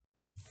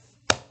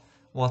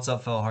What's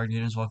up, fellow hard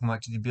units? Welcome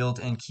back to the Build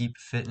and Keep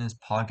Fitness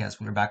podcast.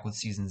 We are back with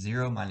season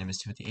 0. My name is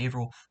Timothy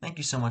Averill. Thank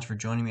you so much for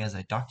joining me as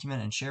I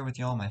document and share with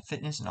y'all my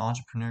fitness and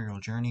entrepreneurial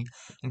journey,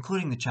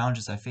 including the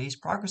challenges I face,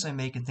 progress I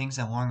make, and things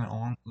I learn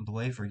along the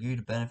way for you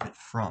to benefit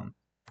from.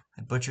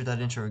 I butchered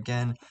that intro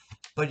again,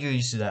 but you're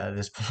used to that at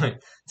this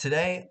point.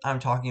 Today, I'm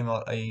talking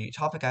about a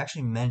topic I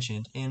actually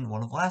mentioned in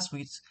one of last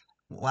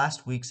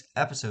week's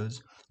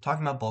episodes,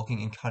 talking about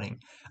bulking and cutting.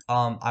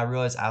 I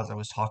realized as I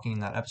was talking in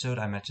that episode,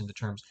 I mentioned the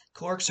terms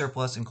caloric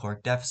surplus and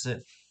caloric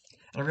deficit,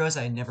 and I realized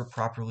I had never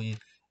properly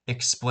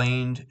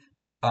explained,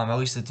 at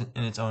least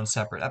in its own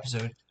separate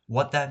episode,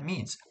 what that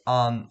means.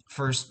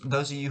 For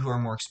those of you who are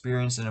more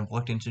experienced and have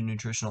looked into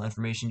nutritional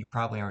information, you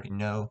probably already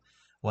know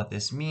what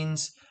this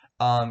means.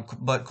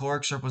 But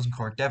caloric surplus and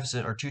caloric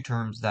deficit are two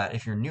terms that,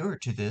 if you're newer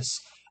to this,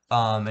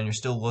 and you're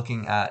still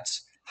looking at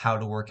how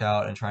to work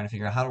out and trying to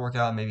figure out how to work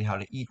out and maybe how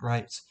to eat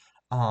right,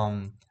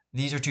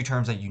 these are two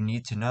terms that you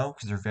need to know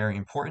because they're very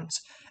important.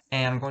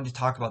 And I'm going to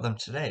talk about them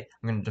today.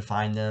 I'm going to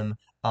define them,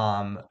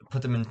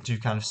 put them into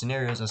kind of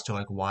scenarios as to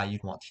like why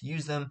you'd want to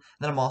use them.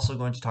 Then I'm also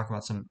going to talk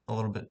about a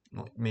little bit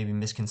maybe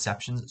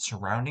misconceptions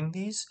surrounding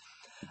these.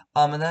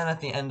 And then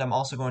at the end, I'm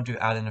also going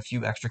to add in a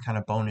few extra kind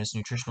of bonus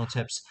nutritional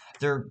tips.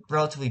 They're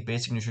relatively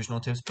basic nutritional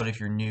tips, but if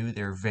you're new,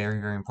 they're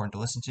very, very important to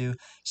listen to.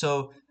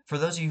 So for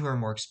those of you who are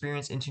more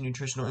experienced into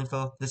nutritional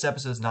info, this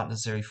episode is not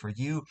necessarily for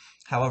you.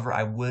 However,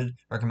 I would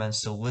recommend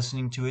still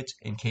listening to it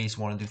in case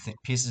one of the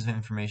pieces of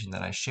information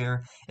that I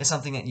share is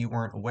something that you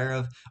weren't aware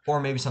of,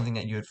 or maybe something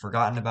that you had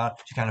forgotten about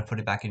to kind of put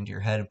it back into your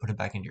head and put it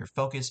back into your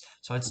focus.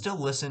 So I'd still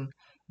listen,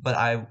 but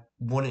I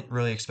wouldn't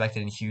really expect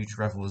any huge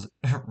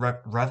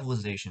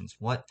revelations.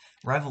 What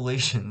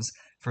revelations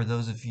for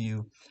those of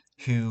you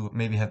who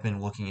maybe have been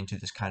looking into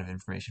this kind of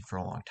information for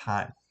a long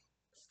time.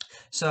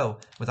 So,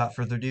 without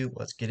further ado,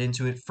 let's get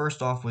into it.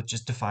 First off, with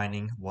just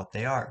defining what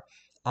they are.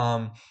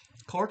 Um,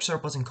 Caloric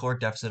surplus and caloric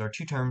deficit are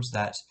two terms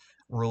that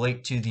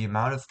relate to the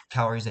amount of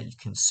calories that you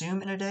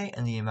consume in a day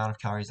and the amount of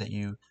calories that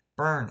you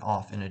burn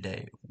off in a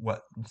day, what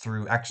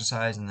through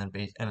exercise and then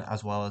and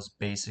as well as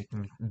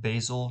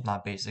basal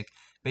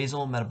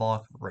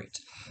metabolic rate,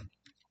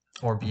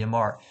 or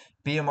BMR.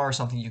 BMR is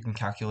something you can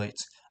calculate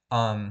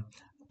um,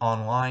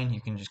 online.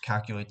 You can just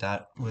calculate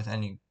that with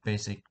any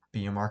basic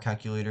BMR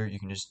calculator. You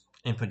can just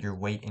input your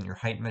weight and your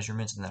height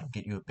measurements, and that'll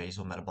get you a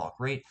basal metabolic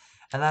rate.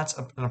 And that's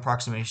an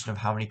approximation of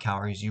how many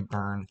calories you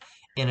burn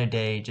in a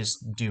day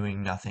just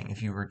doing nothing.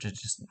 If you were to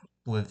just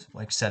live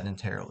like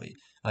sedentarily,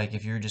 like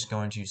if you're just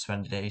going to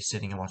spend a day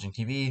sitting and watching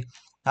TV,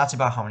 that's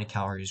about how many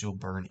calories you'll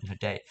burn in a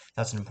day.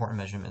 That's an important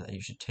measurement that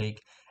you should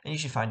take, and you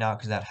should find out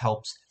because that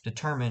helps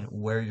determine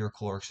where your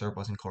caloric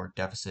surplus and caloric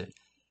deficit,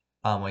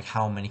 like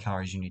how many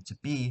calories you need to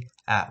be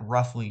at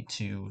roughly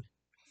to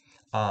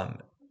um,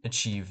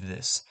 achieve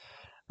this.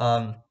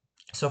 Um,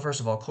 so first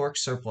of all, caloric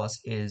surplus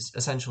is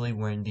essentially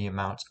when the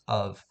amount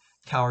of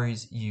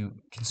calories you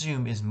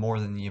consume is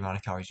more than the amount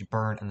of calories you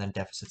burn, and then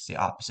deficit's the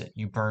opposite.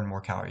 You burn more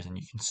calories than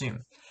you consume.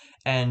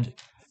 And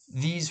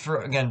these,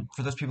 for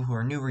those people who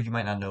are newer, you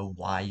might not know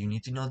why you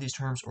need to know these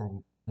terms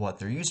or what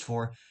they're used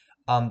for.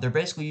 They're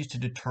basically used to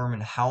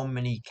determine how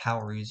many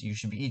calories you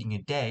should be eating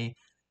a day,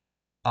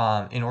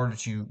 in order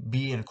to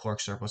be in a caloric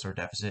surplus or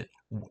deficit,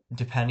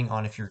 depending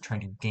on if you're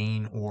trying to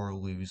gain or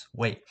lose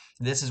weight.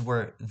 This is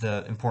where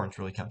the importance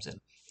really comes in.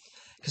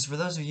 Because for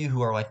those of you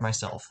who are like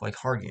myself, like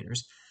hard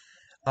gainers,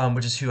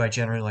 which is who I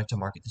generally like to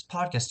market this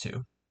podcast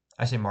to,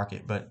 I say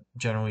market, but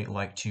generally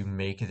like to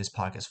make this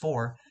podcast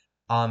for,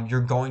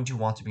 you're going to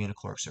want to be in a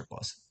caloric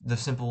surplus. The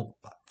simple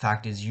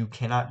fact is you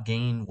cannot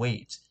gain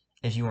weight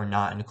if you are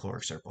not in a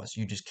caloric surplus.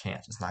 You just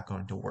can't. It's not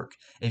going to work.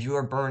 If you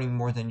are burning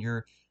more than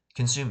you're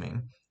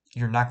consuming,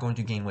 you're not going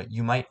to gain weight.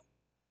 You might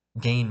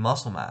gain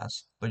muscle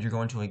mass, but you're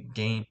going to like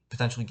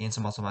potentially gain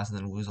some muscle mass and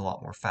then lose a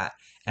lot more fat.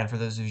 And for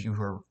those of you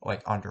who are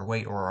like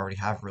underweight or already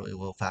have really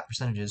low fat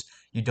percentages,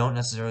 you don't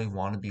necessarily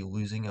want to be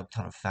losing a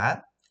ton of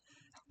fat.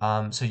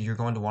 So you're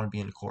going to want to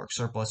be in a caloric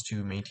surplus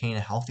to maintain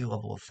a healthy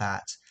level of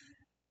fat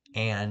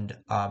and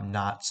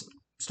not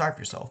starve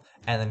yourself,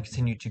 and then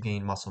continue to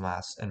gain muscle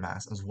mass and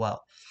mass as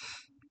well.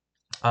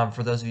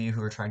 For those of you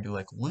who are trying to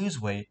like lose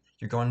weight,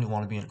 you're going to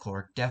want to be in a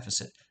caloric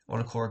deficit.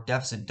 What a caloric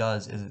deficit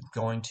does is it's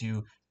going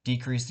to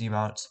decrease the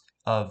amount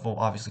of, well,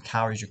 obviously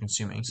calories you're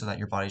consuming, so that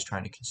your body's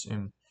trying to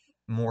consume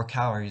more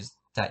calories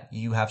that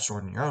you have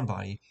stored in your own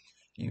body,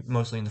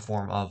 mostly in the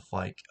form of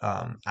like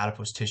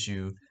adipose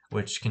tissue,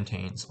 which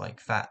contains like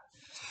fat,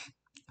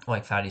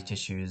 like fatty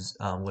tissues,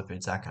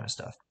 lipids, that kind of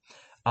stuff.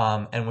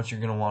 And what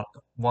you're going to want,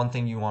 one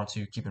thing you want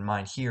to keep in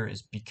mind here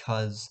is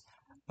because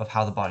of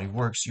how the body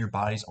works, your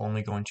body's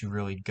only going to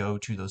really go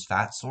to those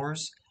fat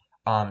stores,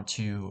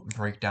 to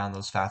break down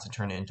those fats and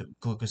turn it into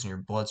glucose in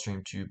your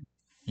bloodstream to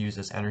use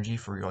as energy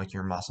for like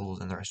your muscles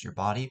and the rest of your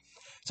body.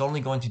 It's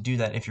only going to do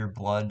that if your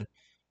blood,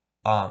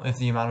 if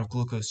the amount of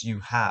glucose you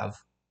have,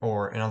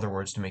 or in other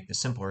words, to make this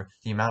simpler,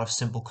 the amount of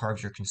simple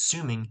carbs you're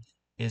consuming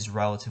is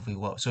relatively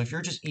low. So if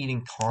you're just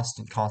eating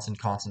constant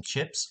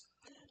chips,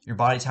 your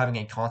body's having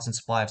a constant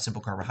supply of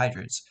simple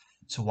carbohydrates.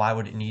 So why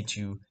would it need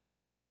to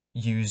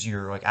use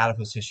your like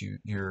adipose tissue,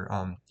 your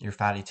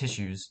fatty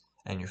tissues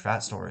and your fat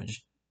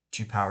storage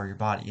to power your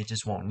body. It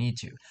just won't need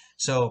to.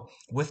 So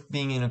with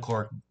being in a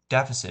caloric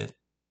deficit,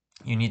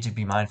 you need to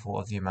be mindful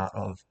of the amount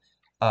of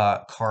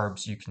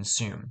carbs you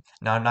consume.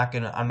 Now, I'm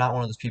not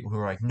one of those people who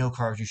are like, no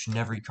carbs, you should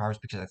never eat carbs,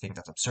 because I think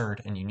that's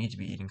absurd, and you need to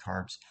be eating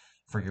carbs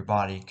for your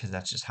body because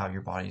that's just how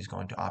your body is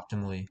going to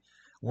optimally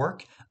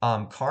work.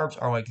 Carbs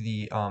are like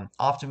the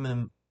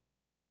optimum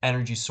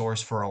energy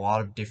source for a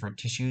lot of different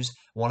tissues,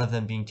 one of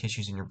them being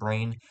tissues in your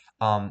brain.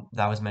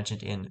 That was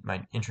mentioned in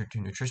my Intro to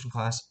Nutrition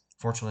class.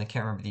 Fortunately, I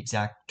can't remember the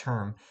exact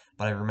term,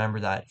 but I remember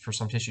that for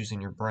some tissues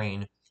in your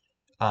brain,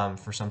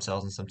 for some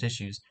cells and some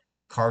tissues,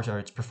 carbs are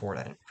its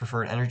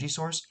preferred energy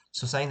source.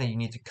 So saying that you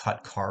need to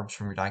cut carbs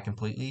from your diet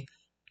completely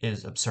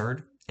is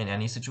absurd in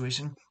any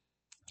situation.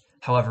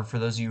 However, for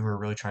those of you who are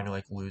really trying to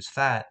like lose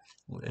fat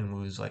and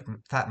lose like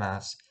fat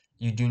mass,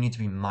 you do need to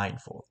be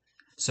mindful.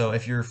 So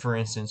if you're, for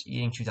instance,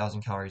 eating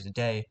 2,000 calories a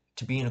day,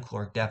 to be in a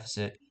caloric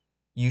deficit,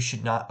 you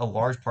should not, a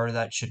large part of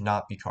that should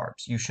not be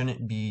carbs. You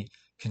shouldn't be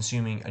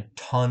consuming a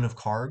ton of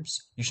carbs.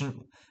 You shouldn't,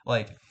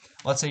 like,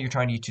 let's say you're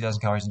trying to eat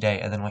 2,000 calories a day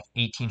and then like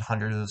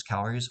 1,800 of those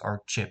calories are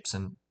chips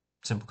and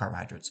simple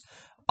carbohydrates.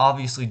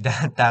 Obviously,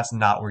 that's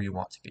not where you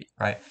want to be,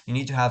 right? You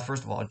need to have,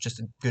 first of all, just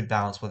a good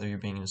balance, whether you're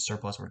being in a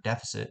surplus or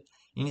deficit.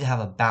 You need to have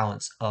a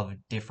balance of the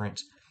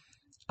different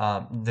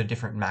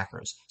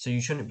macros. So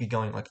you shouldn't be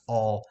going like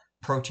all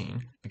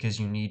protein because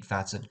you need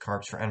fats and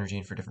carbs for energy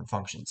and for different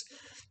functions,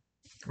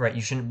 right?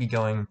 You shouldn't be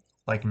going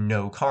like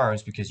no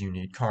carbs because you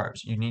need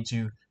carbs. You need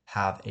to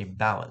have a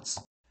balance.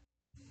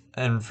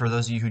 And for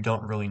those of you who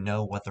don't really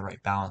know what the right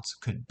balance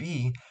could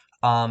be,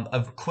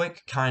 a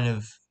quick kind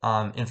of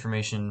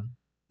information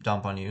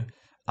dump on you.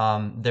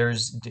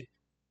 There's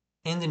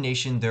in the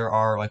nation, there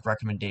are like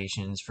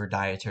recommendations for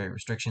dietary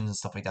restrictions and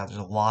stuff like that. There's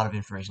a lot of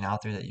information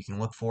out there that you can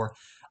look for.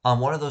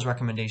 One of those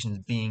recommendations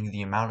being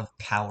the amount of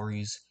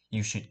calories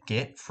you should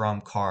get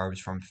from carbs,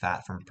 from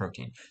fat, from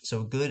protein.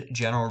 So a good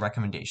general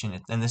recommendation,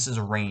 and this is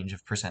a range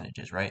of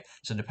percentages, right?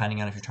 So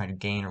depending on if you're trying to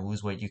gain or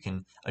lose weight, you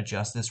can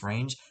adjust this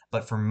range.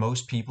 But for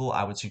most people,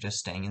 I would suggest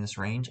staying in this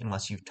range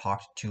unless you've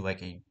talked to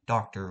like a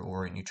doctor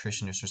or a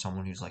nutritionist or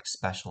someone who's like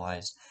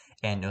specialized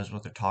and knows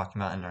what they're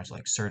talking about and are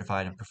like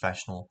certified and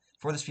professional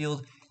for this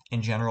field.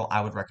 In general,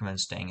 I would recommend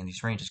staying in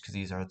these ranges because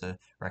these are the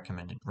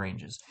recommended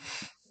ranges.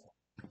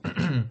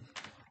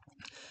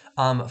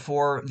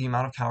 For the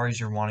amount of calories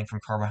you're wanting from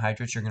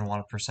carbohydrates, you're going to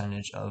want a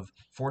percentage of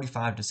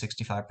 45 to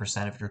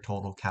 65% of your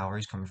total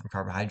calories coming from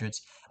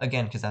carbohydrates.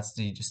 Again, because that's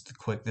the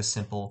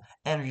simple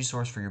energy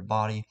source for your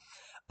body.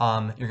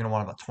 You're going to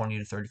want about 20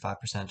 to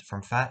 35%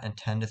 from fat and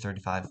 10 to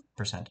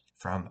 35%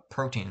 from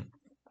protein.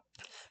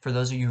 For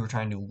those of you who are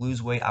trying to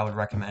lose weight, I would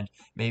recommend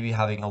maybe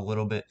having a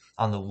little bit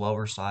on the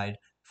lower side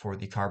for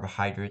the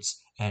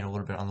carbohydrates and a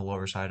little bit on the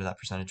lower side of that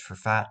percentage for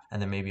fat,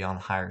 and then maybe on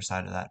the higher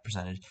side of that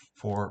percentage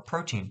for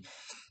protein.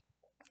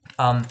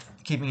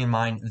 Keeping in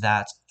mind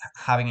that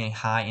having a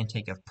high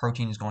intake of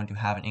protein is going to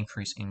have an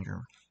increase in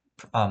your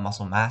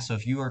muscle mass. So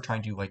if you are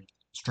trying to like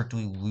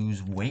strictly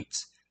lose weight,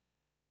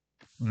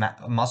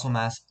 muscle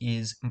mass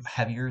is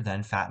heavier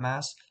than fat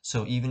mass.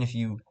 So even if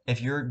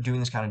you're doing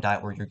this kind of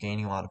diet where you're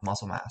gaining a lot of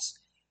muscle mass,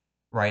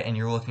 right, and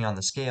you're looking on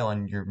the scale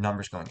and your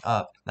numbers going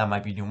up, that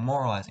might be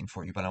demoralizing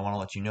for you. But I want to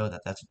let you know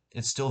that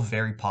it's still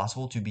very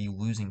possible to be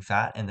losing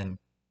fat and then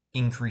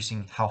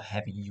increasing how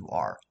heavy you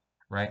are,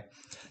 right?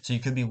 So you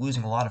could be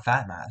losing a lot of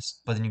fat mass,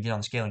 but then you get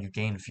on the scale and you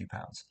gain a few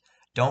pounds.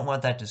 Don't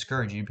let that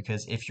discourage you,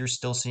 because if you're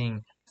still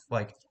seeing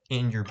like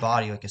in your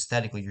body, like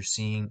aesthetically, you're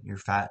seeing your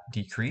fat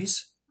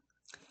decrease,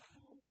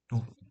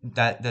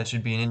 that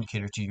should be an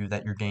indicator to you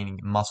that you're gaining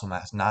muscle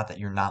mass, not that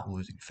you're not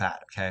losing fat,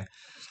 okay?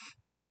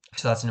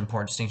 So that's an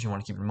important distinction you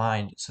want to keep in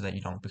mind so that you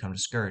don't become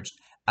discouraged,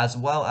 as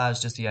well as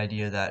just the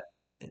idea that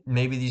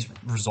maybe these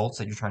results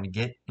that you're trying to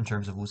get in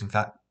terms of losing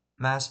fat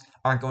mass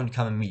aren't going to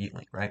come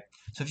immediately, right?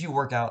 So if you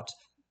work out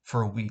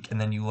for a week and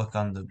then you look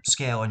on the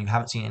scale and you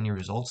haven't seen any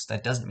results,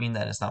 that doesn't mean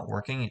that it's not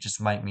working. It just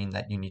might mean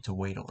that you need to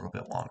wait a little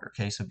bit longer,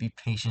 okay? So be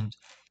patient,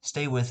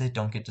 stay with it,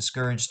 don't get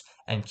discouraged,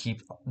 and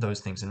keep those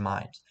things in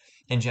mind.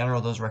 In general,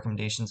 those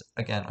recommendations,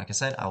 again, like I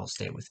said, I will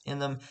stay within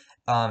them.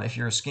 If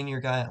you're a skinnier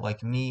guy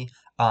like me,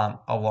 a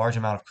large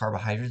amount of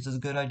carbohydrates is a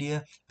good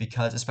idea,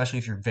 because especially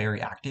if you're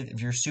very active,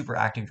 if you're super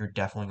active, you're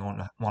definitely going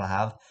to want to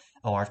have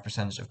a large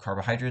percentage of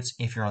carbohydrates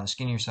if you're on the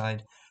skinnier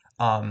side,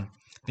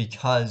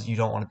 because you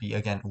don't want to be,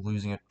 again,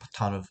 losing a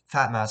ton of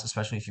fat mass,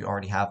 especially if you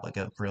already have like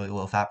a really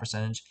low fat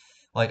percentage.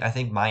 Like I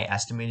think my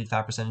estimated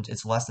fat percentage,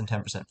 it's less than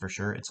 10% for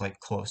sure. It's like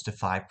close to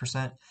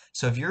 5%.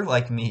 So if you're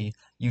like me,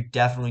 you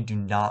definitely do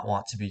not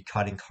want to be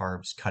cutting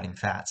carbs, cutting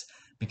fats,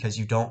 because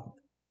you don't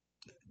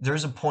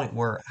there's a point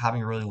where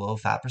having a really low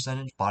fat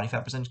percentage, body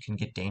fat percentage, can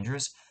get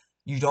dangerous.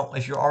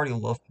 If you're already a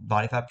low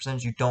body fat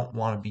percentage, you don't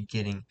want to be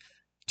getting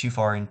too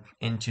far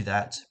into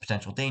that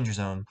potential danger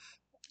zone.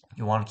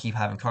 You want to keep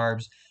having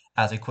carbs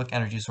as a quick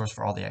energy source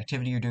for all the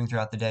activity you're doing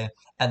throughout the day,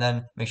 and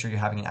then make sure you're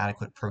having an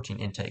adequate protein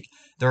intake.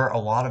 There are a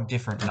lot of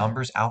different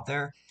numbers out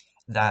there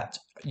that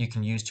you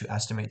can use to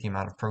estimate the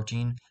amount of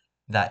protein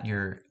that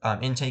you're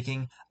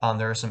intaking.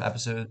 There are some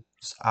episodes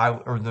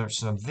or there's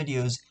some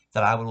videos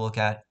that I would look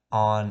at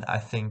on, I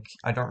think,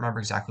 I don't remember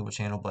exactly what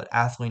channel, but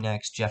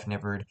AthleanX, Jeff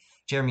Nippard,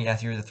 Jeremy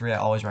Ethier, the three I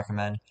always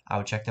recommend. I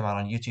would check them out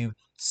on YouTube,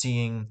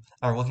 seeing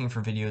or looking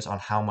for videos on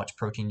how much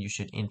protein you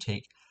should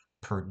intake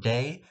per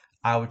day.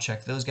 I would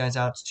check those guys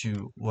out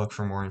to look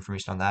for more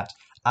information on that.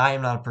 I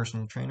am not a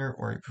personal trainer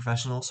or a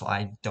professional, so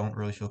I don't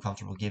really feel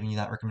comfortable giving you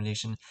that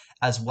recommendation,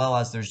 as well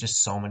as there's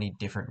just so many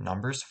different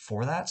numbers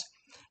for that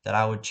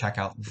I would check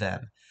out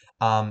them.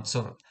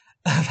 So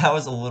that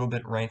was a little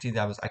bit ranty.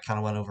 I kind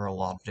of went over a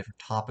lot of different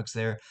topics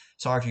there.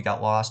 Sorry if you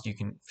got lost. You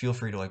can feel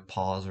free to like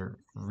pause or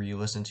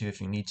re-listen to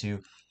if you need to.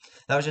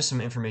 That was just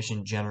some information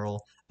in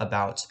general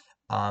about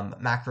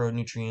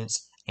macronutrients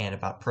and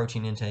about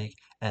protein intake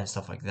and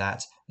stuff like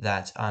that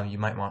you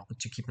might want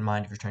to keep in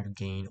mind if you're trying to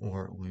gain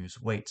or lose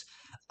weight.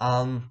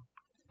 Um,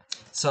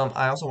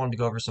 I also wanted to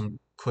go over some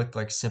quick,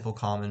 like simple,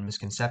 common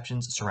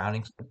misconceptions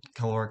surrounding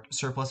caloric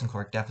surplus and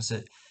caloric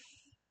deficit.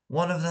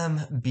 One of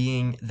them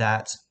being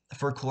that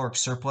for caloric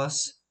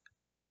surplus,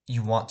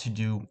 you want to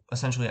do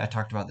essentially, I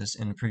talked about this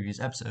in the previous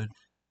episode,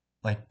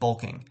 like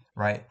bulking,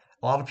 right?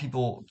 A lot of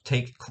people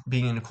take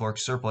being in a caloric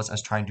surplus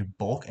as trying to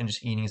bulk and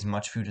just eating as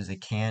much food as they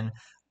can,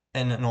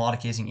 and in a lot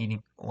of cases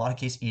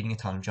eating a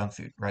ton of junk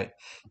food, right?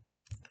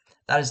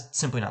 That is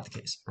simply not the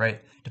case,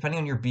 right? Depending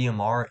on your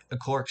BMR, a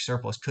caloric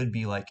surplus could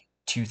be like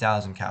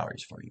 2,000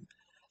 calories for you.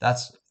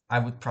 That's I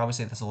would probably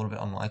say that's a little bit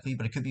unlikely,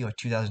 but it could be like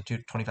 2,000 to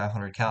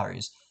 2,500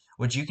 calories,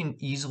 which you can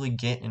easily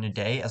get in a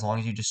day as long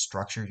as you just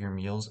structure your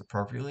meals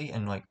appropriately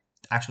and like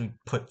actually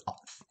put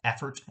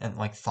effort and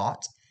like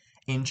thought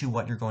into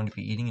what you're going to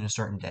be eating in a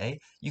certain day.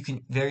 You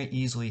can very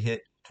easily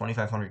hit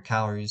 2,500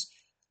 calories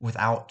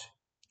without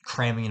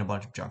cramming in a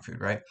bunch of junk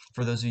food, right?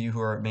 For those of you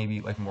who are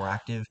maybe like more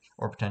active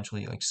or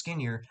potentially like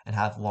skinnier and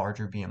have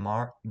larger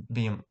BMR,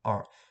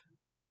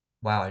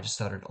 wow, I just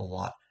stuttered a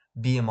lot.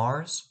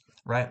 BMRs,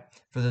 right?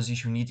 For those of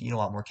you who need to eat a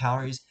lot more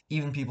calories,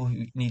 even people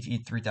who need to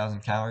eat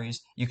 3,000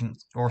 calories, you can,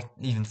 or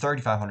even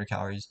 3,500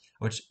 calories,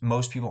 which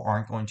most people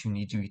aren't going to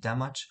need to eat that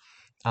much.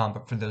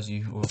 But for those of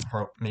you who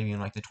are maybe in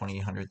like the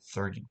 2,800,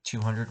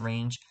 3,200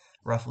 range,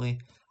 roughly,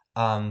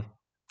 um,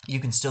 you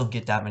can still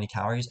get that many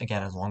calories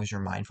again as long as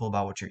you're mindful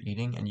about what you're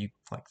eating and you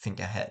like think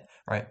ahead,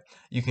 right?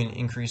 You can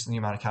increase the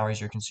amount of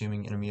calories you're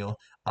consuming in a meal.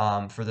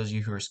 For those of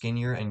you who are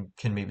skinnier and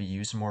can maybe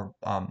use some more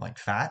like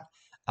fat,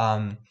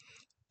 um,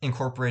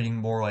 incorporating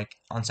more like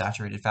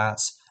unsaturated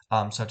fats,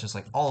 such as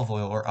like olive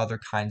oil or other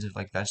kinds of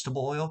like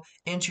vegetable oil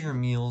into your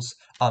meals,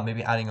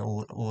 maybe adding a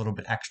little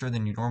bit extra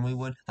than you normally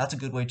would. That's a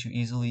good way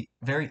to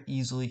very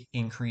easily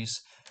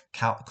increase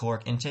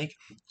caloric intake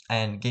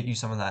and get you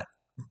some of that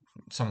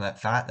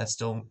fat. That's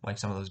still like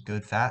some of those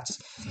good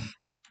fats,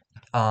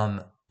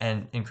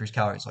 and increase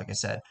calories, like I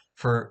said.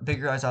 For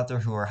bigger guys out there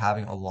who are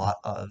having a lot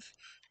of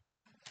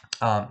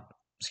um,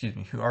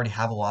 who already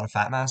have a lot of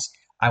fat mass,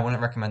 I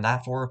wouldn't recommend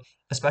that for,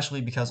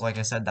 especially because, like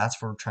I said, that's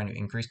for trying to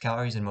increase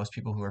calories, and most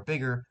people who are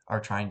bigger are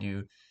trying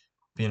to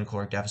be in a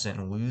caloric deficit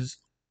and lose,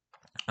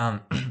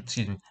 and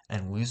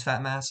lose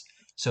fat mass.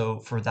 So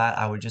for that,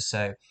 I would just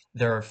say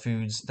there are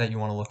foods that you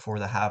want to look for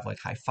that have like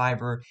high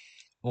fiber,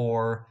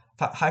 or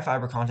high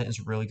fiber content is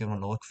a really good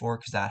one to look for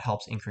because that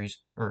helps increase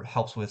or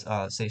helps with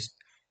say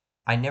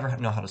I never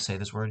know how to say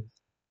this word.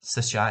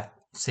 Satiety,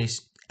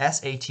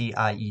 Satiety,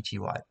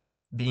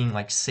 being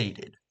like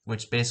sated,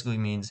 which basically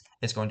means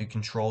it's going to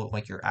control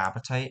like your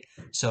appetite.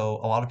 So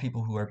a lot of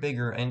people who are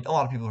bigger and a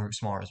lot of people who are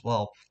smaller as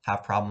well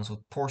have problems with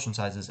portion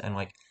sizes and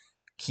like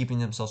keeping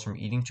themselves from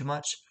eating too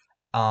much.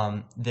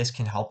 This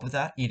can help with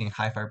that. Eating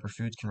high fiber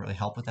foods can really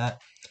help with that.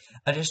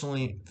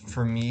 Additionally,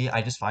 for me,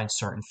 I just find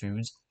certain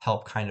foods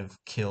help kind of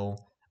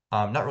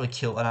not really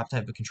kill an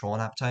appetite, but control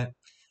an appetite.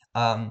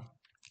 Um,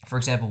 for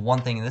example,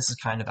 one thing, and this is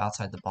kind of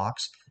outside the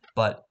box,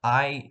 but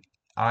I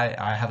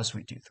have a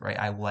sweet tooth, right?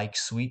 I like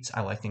sweets,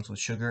 I like things with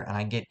sugar, and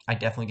I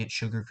definitely get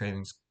sugar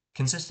cravings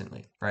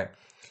consistently, right?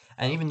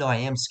 And even though I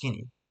am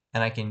skinny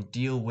and I can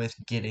deal with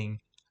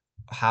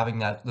having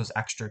those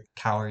extra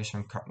calories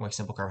from like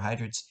simple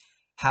carbohydrates,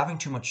 having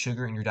too much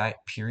sugar in your diet,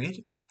 period,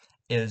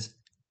 is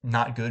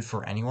not good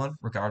for anyone,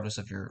 regardless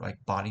of your like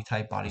body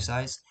type, body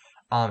size.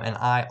 And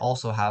I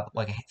also have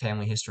like a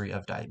family history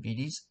of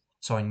diabetes,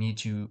 so I need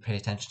to pay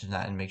attention to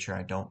that and make sure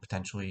I don't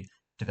potentially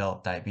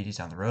develop diabetes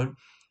down the road.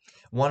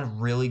 One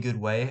really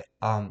good way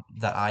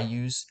that I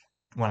use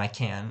when I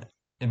can,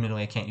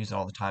 admittedly I can't use it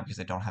all the time because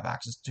I don't have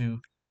access to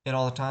it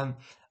all the time,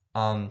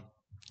 um,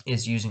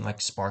 is using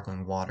like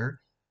sparkling water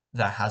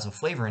that has a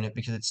flavor in it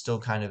because it's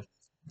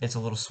a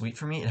little sweet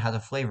for me. It has a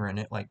flavor in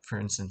it, like for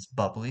instance,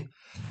 bubbly,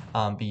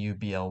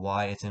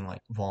 Bubly. It's in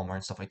like Walmart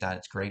and stuff like that.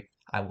 It's great.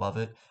 I love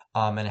it.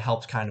 And it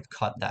helps kind of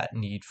cut that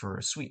need for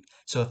a sweet.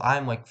 So if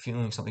I'm like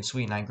feeling something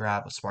sweet and I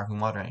grab a sparkling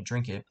water and I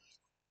drink it,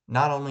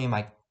 not only am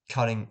I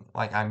cutting,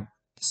 like I'm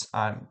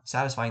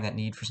satisfying that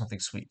need for something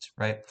sweet,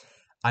 right?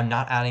 I'm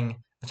not adding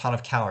a ton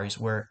of calories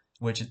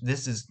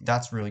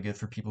that's really good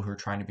for people who are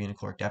trying to be in a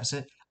caloric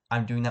deficit.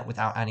 I'm doing that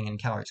without adding any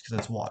calories because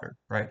it's water,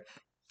 right?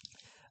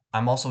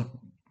 I'm also,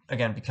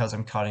 again, because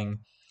I'm cutting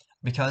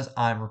because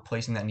I'm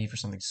replacing that need for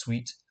something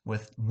sweet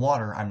with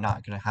water, I'm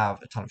not going to have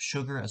a ton of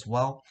sugar as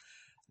well.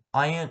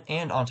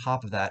 And on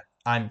top of that,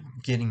 I'm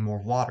getting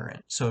more water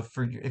in. So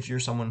if you're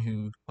someone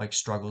who like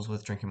struggles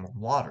with drinking more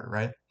water,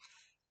 right?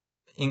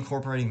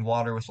 Incorporating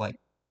water with like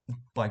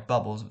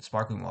bubbles with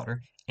sparkling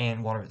water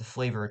and water with the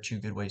flavor are two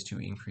good ways to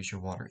increase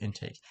your water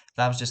intake.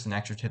 That was just an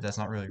extra tip that's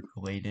not really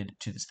related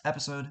to this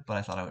episode, but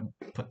I thought I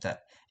would put that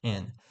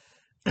in.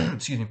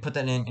 Excuse me, put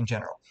that in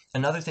general.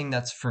 Another thing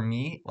that's for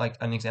me, like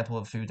an example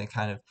of food that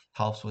kind of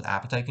helps with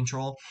appetite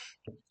control,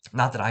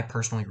 not that I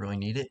personally really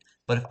need it,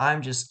 but if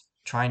I'm just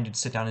trying to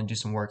sit down and do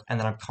some work and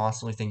then I'm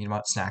constantly thinking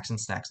about snacks and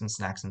snacks and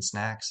snacks and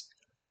snacks,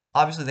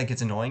 obviously that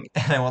gets annoying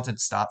and I want to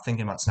stop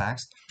thinking about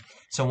snacks.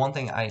 So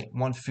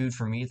one food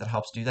for me that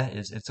helps do that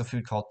is it's a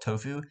food called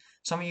tofu.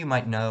 Some of you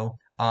might know,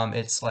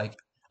 it's like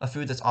a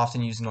food that's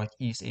often used in like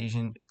East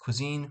Asian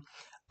cuisine.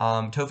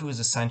 Tofu is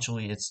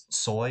essentially it's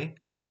soy.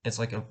 It's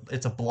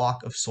a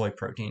block of soy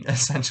protein,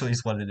 essentially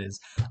is what it is.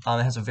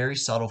 It has a very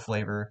subtle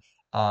flavor.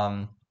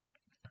 Um,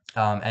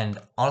 and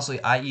honestly,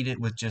 I eat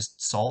it with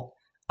just salt.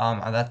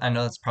 I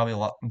know that's probably a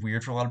lot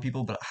weird for a lot of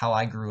people, but how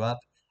I grew up,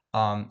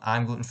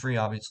 I'm gluten free,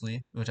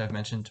 obviously, which I've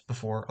mentioned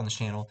before on this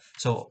channel.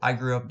 So I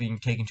grew up being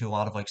taken to a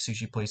lot of like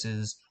sushi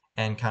places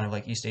and kind of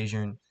like East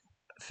Asian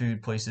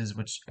food places,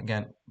 which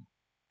again,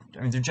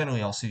 I mean, they're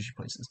generally all sushi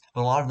places,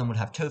 but a lot of them would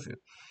have tofu,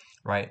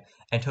 right?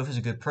 And tofu is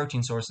a good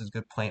protein source, it's a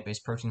good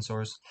plant-based protein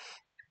source.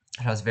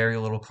 It has very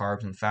little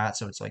carbs and fat,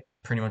 so it's like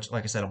pretty much,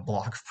 like I said, a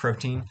block of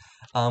protein,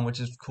 which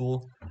is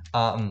cool.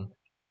 Um,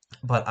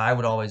 but I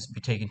would always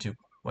be taken to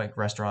like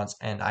restaurants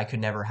and I could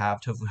never have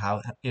tofu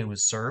how it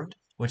was served,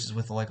 which is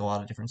with like a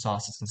lot of different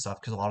sauces and stuff,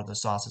 because a lot of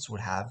those sauces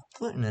would have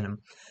gluten in them.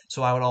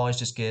 So I would always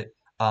just get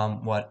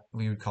what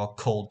we would call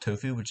cold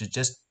tofu, which is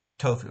just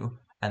tofu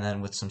and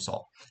then with some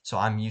salt. So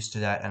I'm used to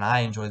that and I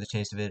enjoy the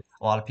taste of it.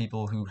 A lot of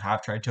people who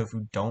have tried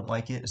tofu don't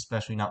like it,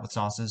 especially not with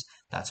sauces.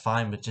 That's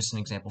fine, but just an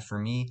example for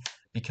me,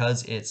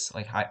 because it's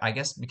like I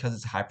guess because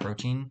it's high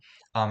protein,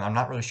 I'm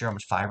not really sure how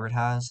much fiber it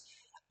has.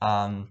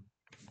 Um,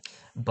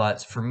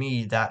 but for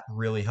me, that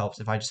really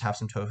helps. If I just have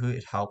some tofu,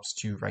 it helps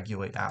to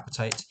regulate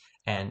appetite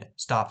and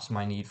stops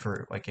my need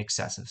for like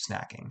excessive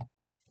snacking.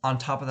 On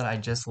top of that, I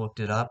just looked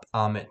it up.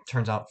 It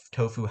turns out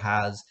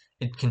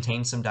it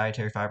contains some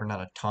dietary fiber,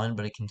 not a ton,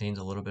 but it contains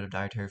a little bit of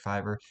dietary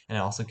fiber, and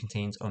it also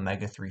contains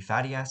omega-3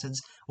 fatty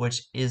acids,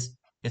 which is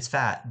it's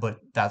fat, but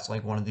that's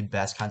like one of the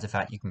best kinds of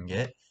fat you can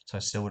get. So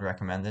I still would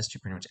recommend this to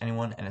pretty much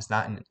anyone, and it's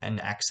not in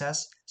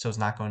excess, so it's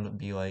not going to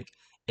be like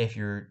if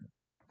you're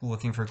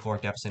looking for a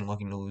caloric deficit and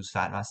looking to lose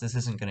fat mass, this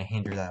isn't going to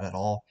hinder that at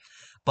all.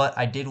 But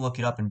I did look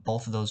it up, and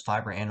both of those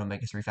fiber and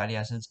omega-3 fatty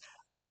acids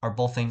are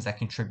both things that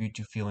contribute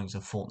to feelings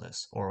of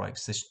fullness or like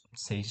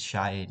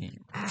satiety.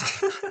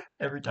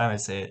 Every time I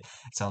say it,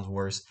 it sounds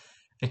worse.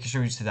 It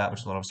contributes to that,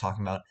 which is what I was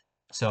talking about.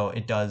 So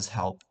it does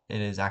help.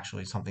 It is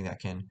actually something that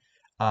can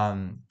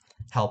um,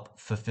 help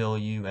fulfill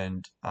you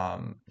and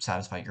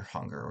satisfy your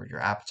hunger or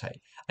your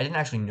appetite. I didn't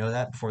actually know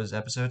that before this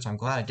episode, so I'm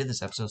glad I did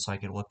this episode so I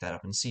could look that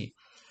up and see.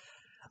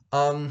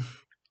 Um,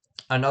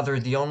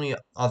 the only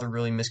other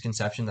really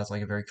misconception that's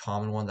like a very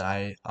common one that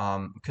I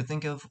could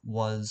think of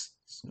was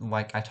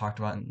like I talked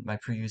about in my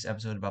previous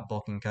episode about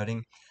bulking and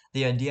cutting,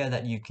 the idea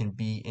that you can't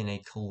be in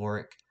a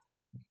caloric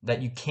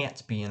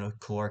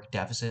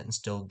deficit and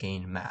still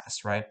gain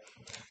mass, right?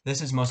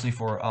 This is mostly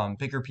for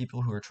bigger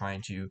people who are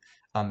trying to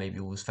maybe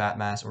lose fat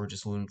mass or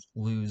just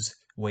lose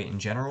weight in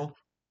general,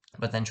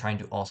 but then trying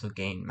to also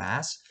gain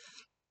mass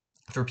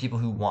for people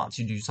who want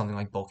to do something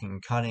like bulking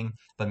and cutting,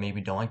 but maybe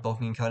don't like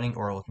bulking and cutting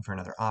or are looking for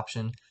another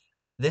option.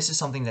 This is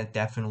something that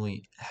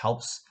definitely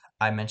helps.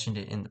 I mentioned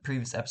it in the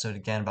previous episode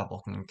again about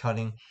bulking and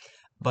cutting,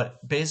 but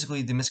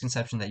basically the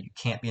misconception that you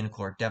can't be in a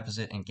caloric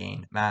deficit and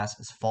gain mass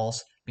is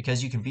false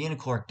because you can be in a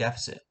caloric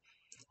deficit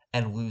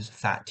and lose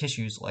fat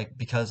tissues like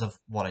because of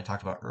what I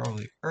talked about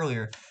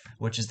earlier,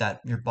 which is that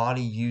your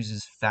body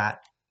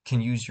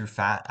can use your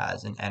fat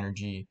as an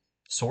energy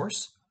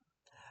source.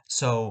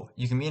 So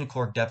you can be in a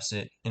caloric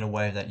deficit in a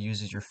way that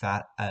uses your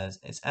fat as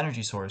its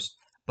energy source,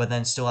 but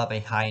then still have a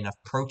high enough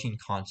protein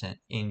content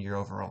in your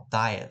overall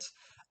diet,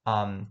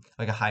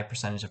 like a high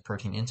percentage of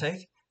protein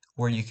intake,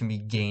 where you can be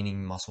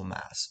gaining muscle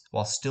mass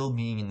while still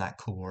being in that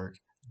caloric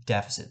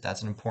deficit.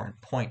 That's an important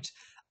point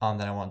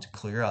that I wanted to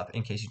clear up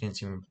in case you didn't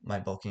see my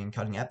bulking and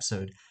cutting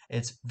episode.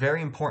 It's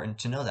very important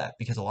to know that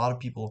because a lot of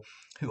people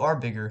who are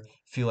bigger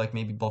feel like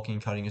maybe bulking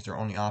and cutting is their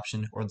only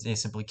option, or they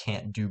simply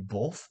can't do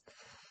both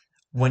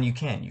when you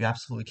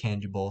absolutely can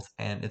do both,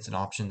 and it's an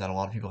option that a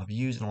lot of people have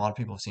used and a lot of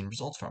people have seen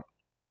results from.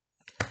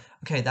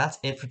 Okay, that's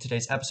it for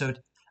today's episode.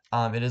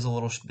 It is a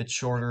little bit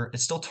shorter.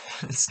 It's still,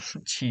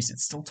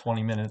 it's still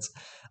 20 minutes.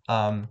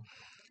 Um,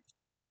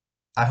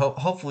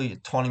 hopefully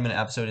 20-minute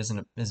episode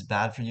isn't as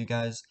bad for you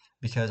guys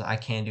because I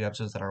can do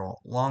episodes that are a lot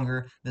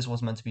longer. This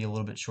was meant to be a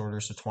little bit shorter,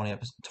 so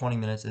 20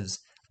 minutes is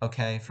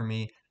okay for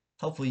me.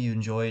 Hopefully you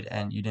enjoyed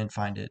and you didn't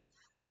find it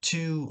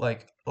too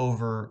like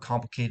over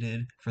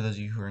complicated for those of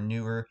you who are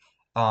newer.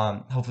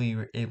 Hopefully you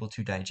were able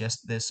to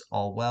digest this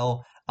all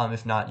well.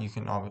 If not, you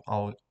can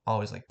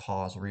always like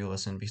pause,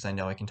 re-listen because I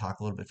know I can talk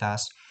a little bit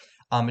fast.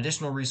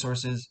 Additional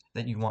resources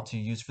that you want to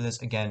use for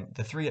this. Again,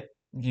 the three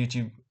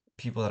YouTube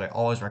people that I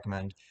always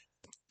recommend: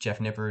 Jeff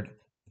Nippard,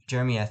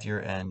 Jeremy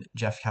Ethier, and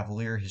Jeff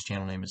Cavalier. His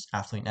channel name is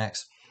AthleteNex.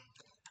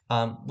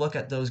 Look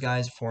at those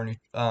guys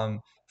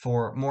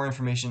for more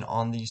information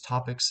on these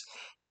topics.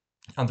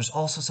 There's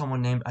also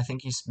someone named, I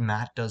think he's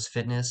Matt Does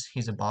Fitness.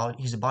 He's a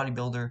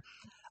bodybuilder.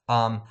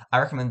 I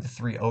recommend the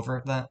three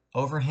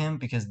over him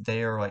because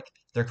they are like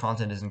their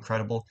content is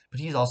incredible.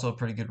 But he's also a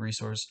pretty good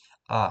resource,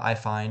 I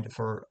find,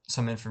 for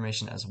some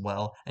information as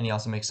well. And he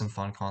also makes some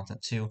fun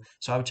content too.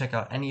 So I would check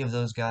out any of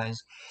those guys.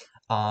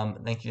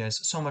 Thank you guys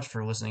so much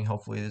for listening.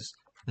 Hopefully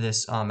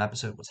this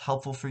episode was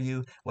helpful for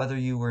you, whether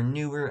you were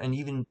newer, and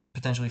even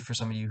potentially for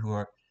some of you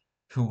who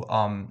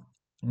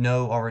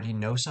already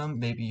know some.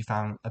 Maybe you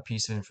found a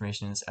piece of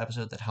information in this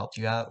episode that helped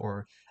you out,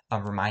 or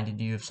reminded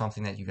you of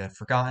something that you had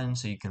forgotten,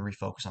 so you can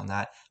refocus on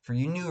that. For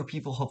you newer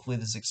people, hopefully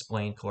this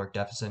explained caloric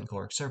deficit and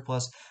caloric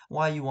surplus,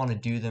 why you want to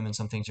do them, and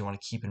some things you want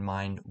to keep in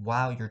mind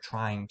while you're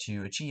trying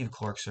to achieve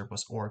caloric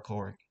surplus or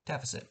caloric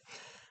deficit.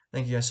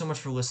 Thank you guys so much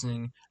for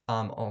listening.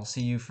 I'll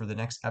see you for the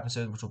next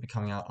episode, which will be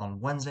coming out on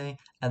Wednesday,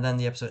 and then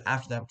the episode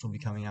after that, which will be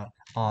coming out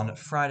on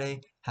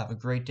Friday. Have a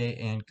great day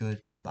and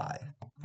goodbye.